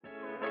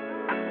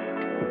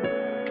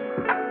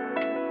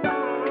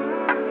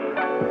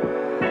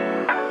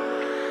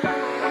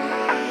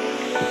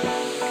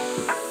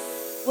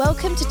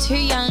Welcome to Too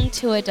Young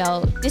to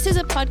Adult. This is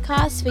a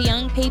podcast for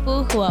young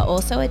people who are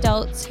also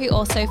adults who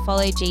also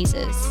follow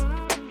Jesus.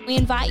 We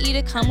invite you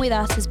to come with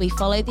us as we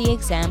follow the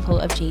example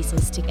of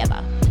Jesus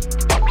together.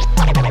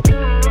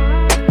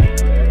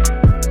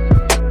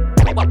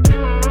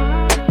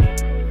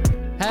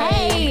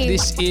 Hey,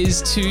 this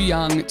is Too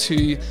Young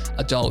to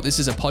Adult. This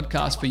is a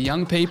podcast for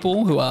young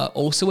people who are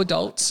also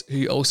adults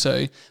who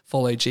also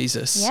follow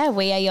Jesus. Yeah,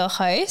 we are your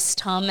hosts,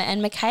 Tom and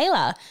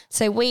Michaela.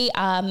 So we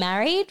are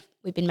married.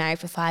 We've been married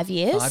for 5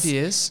 years. 5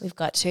 years. We've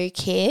got 2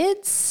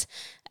 kids,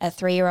 a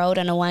 3-year-old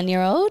and a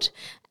 1-year-old.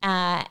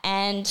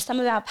 And some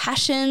of our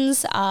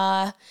passions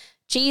are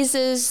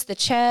Jesus, the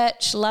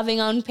church, loving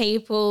on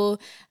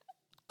people.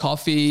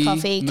 Coffee,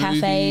 movies,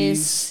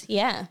 cafes.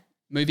 Yeah.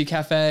 Movie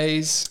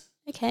cafes.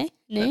 Okay.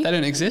 No. They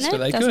don't exist, but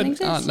they could.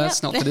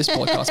 That's not for this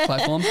podcast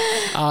platform.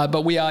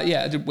 But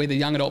we're the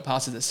young adult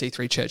pastors at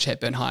C3 Church,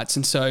 Hepburn Heights.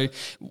 And so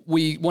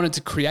we wanted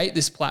to create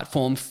this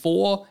platform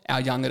for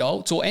our young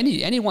adults or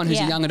anyone who's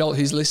a young adult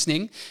who's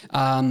listening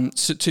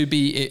so to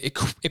be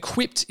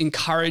equipped,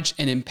 encouraged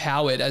and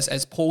empowered,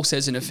 as Paul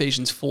says in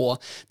Ephesians 4,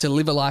 to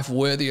live a life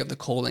worthy of the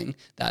calling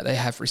that they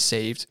have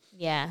received.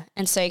 Yeah.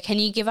 And so can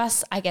you give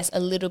us, I guess, a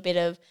little bit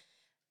of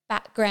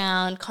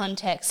background,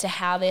 context to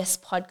how this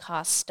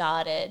podcast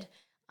started?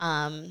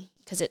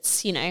 Because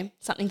it's,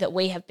 something that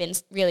we have been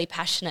really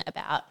passionate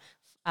about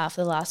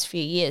for the last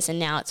few years, and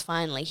now it's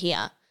finally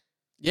here.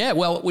 Yeah,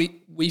 well,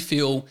 we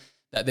feel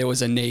that there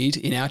was a need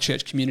in our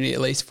church community,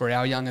 at least for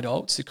our young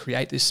adults, to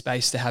create this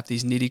space to have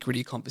these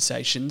nitty-gritty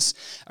conversations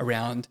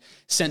around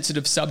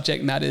sensitive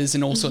subject matters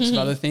and all sorts of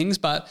other things.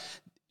 But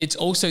it's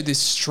also this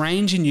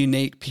strange and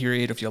unique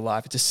period of your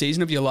life. It's a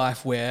season of your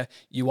life where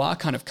you are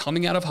kind of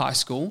coming out of high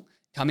school,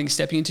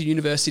 stepping into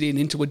university and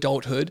into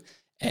adulthood,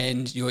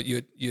 and you're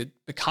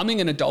becoming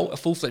an adult, a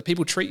full-fledged.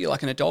 People treat you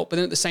like an adult, but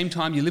then at the same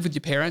time, you live with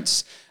your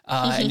parents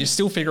and you're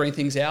still figuring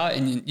things out,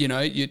 and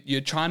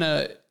you're trying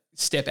to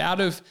step out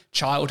of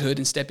childhood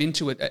and step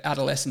into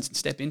adolescence and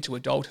step into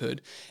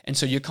adulthood, and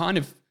so you kind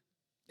of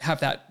have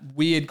that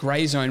weird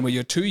grey zone where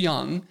you're too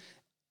young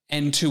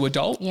and too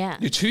adult. Yeah,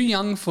 you're too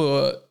young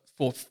for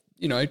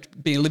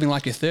living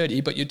like you're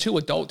 30, but you're too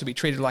adult to be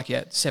treated like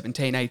you're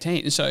 17,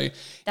 18. And so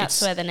that's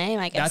where the name,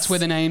 I guess. That's where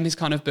the name is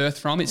kind of birthed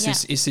from. It's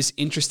this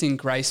interesting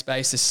grey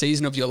space, this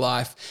season of your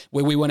life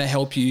where we want to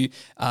help you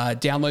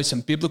download some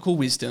biblical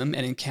wisdom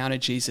and encounter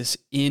Jesus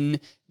in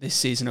this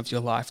season of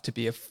your life to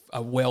be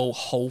a well,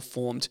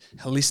 whole-formed,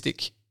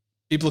 holistic,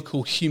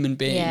 biblical human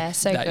being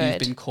you've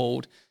been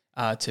called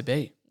to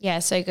be. Yeah,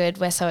 so good.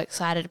 We're so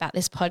excited about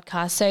this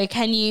podcast. So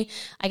can you,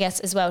 I guess,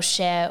 as well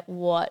share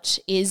what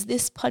is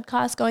this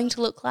podcast going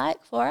to look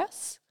like for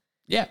us?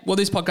 Yeah, well,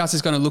 this podcast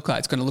is going to look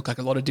like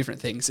a lot of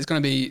different things. It's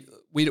going to be,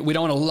 we don't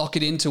want to lock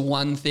it into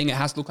one thing. It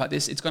has to look like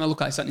this. It's going to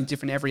look like something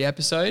different every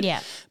episode.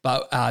 Yeah.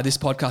 But this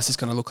podcast is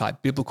going to look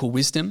like biblical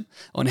wisdom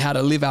on how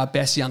to live our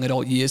best young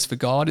adult years for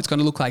God. It's going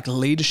to look like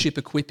leadership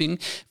equipping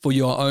for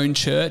your own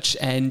church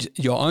and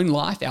your own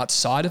life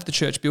outside of the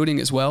church building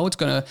as well. It's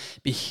going to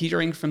be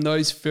hearing from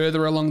those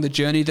further along the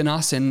journey than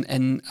us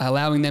and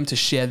allowing them to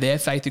share their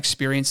faith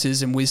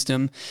experiences and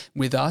wisdom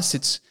with us.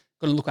 It's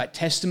going to look like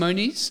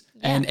testimonies.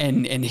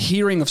 And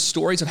hearing of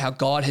stories of how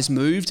God has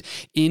moved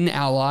in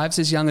our lives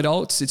as young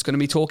adults. It's going to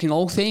be talking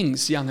all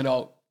things young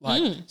adult,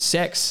 like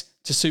sex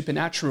to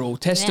supernatural,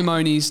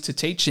 testimonies to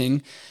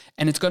teaching.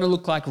 And it's going to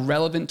look like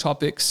relevant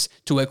topics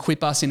to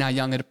equip us in our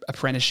young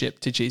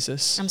apprenticeship to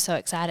Jesus. I'm so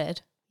excited.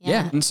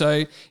 Yeah. And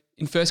so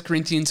in 1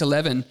 Corinthians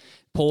 11,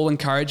 Paul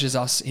encourages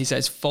us, he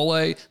says,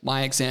 follow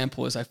my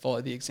example as I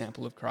follow the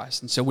example of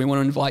Christ. And so we want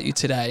to invite you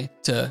today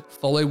to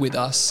follow with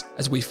us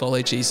as we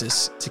follow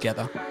Jesus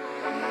together.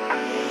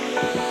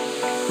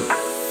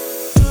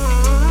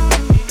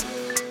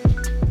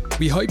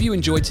 We hope you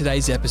enjoyed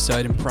today's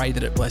episode and pray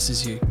that it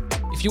blesses you.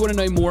 If you want to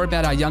know more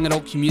about our young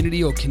adult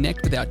community or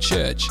connect with our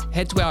church,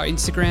 head to our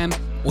Instagram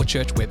or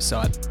church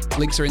website.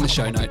 Links are in the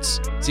show notes.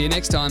 See you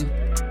next time.